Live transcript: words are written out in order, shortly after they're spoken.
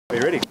Are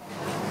you ready?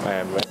 I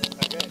am ready.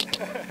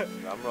 Okay.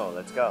 Drum roll,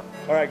 let's go.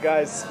 All right,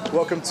 guys,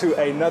 welcome to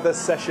another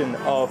session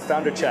of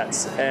Founder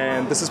Chats.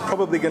 And this is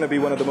probably going to be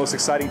one of the most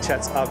exciting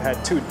chats I've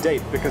had to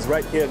date, because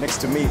right here next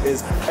to me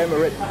is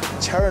Amarit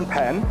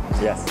Charoenphan.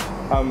 Yes.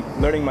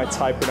 I'm learning my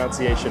Thai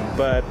pronunciation,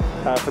 but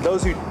for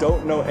those who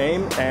don't know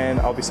AIM, and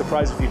I'll be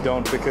surprised if you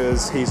don't,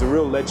 because he's a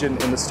real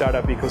legend in the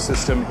startup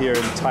ecosystem here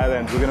in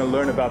Thailand. We're going to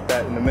learn about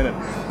that in a minute,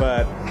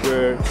 but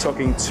we're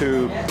talking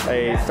to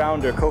a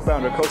founder,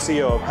 co-founder,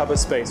 co-CEO of HUBBA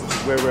Space, which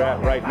is where we're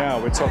at right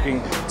now. We're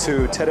talking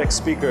to TEDx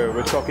speaker,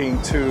 we're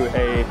talking to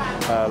a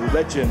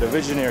legend, a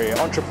visionary,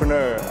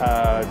 entrepreneur,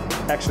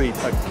 actually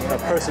a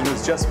person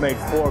who's just made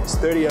Forbes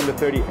 30 Under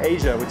 30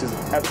 Asia, which is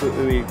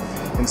absolutely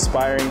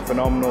inspiring,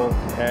 phenomenal,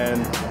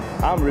 and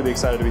I'm really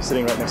excited to be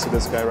sitting right next to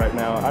this guy right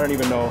now. I don't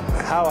even know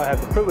how I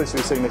have the privilege to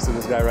be sitting next to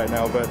this guy right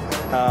now, but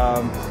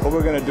what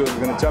we're going to do is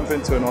we're going to jump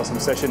into an awesome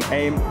session.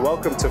 AIM,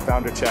 welcome to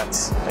Founder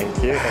Chats. Thank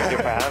you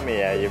for having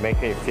me. You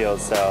make me feel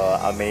so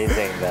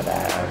amazing that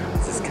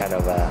I'm just kind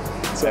of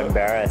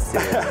embarrassed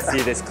to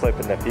see this clip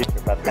in the future,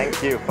 but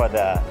thank you for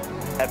the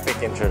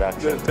epic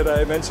introduction. Did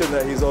I mention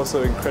that he's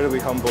also incredibly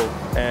humble,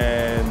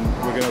 and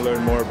we're going to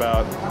learn more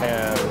about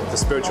the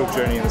spiritual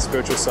journey and the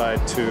spiritual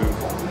side to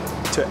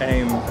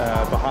AIM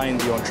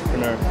behind the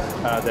entrepreneur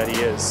that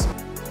he is.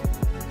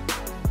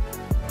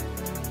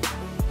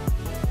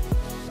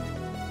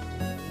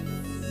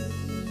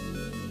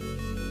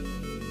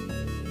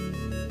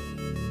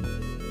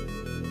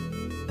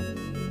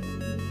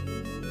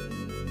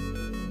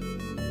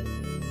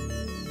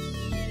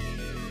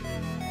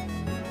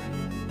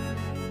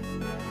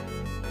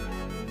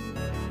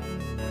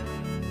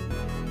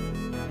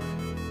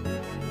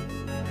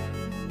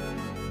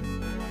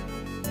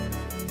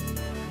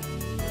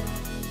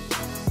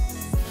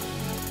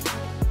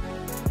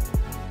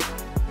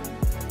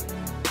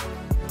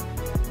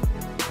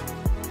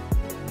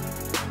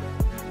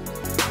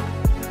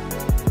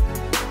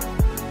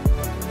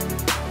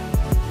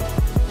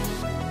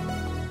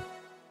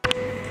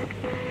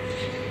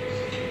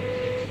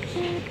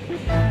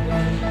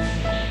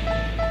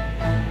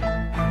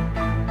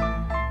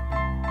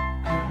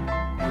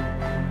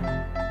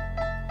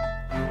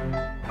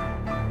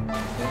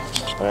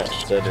 Alright,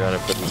 so do you want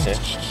to put this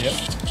here? Yep.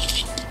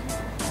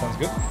 Sounds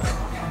good.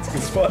 It's a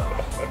good spot.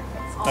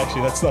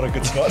 Actually, that's not a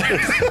good spot.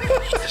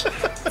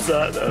 It's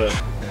not,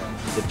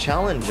 the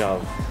challenge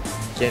of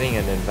getting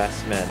an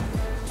investment.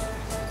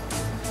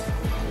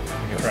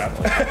 Crap.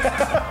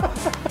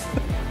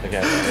 Okay,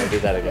 I'm going to do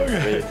that again.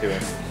 Okay. 3, 2, 1.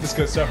 Just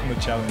go start from the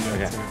challenge.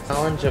 Okay.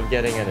 Challenge of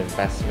getting an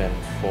investment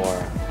for...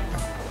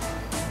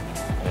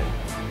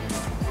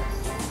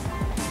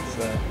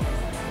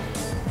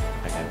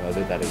 Okay, I'll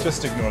do that again.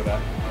 Just ignore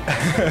that.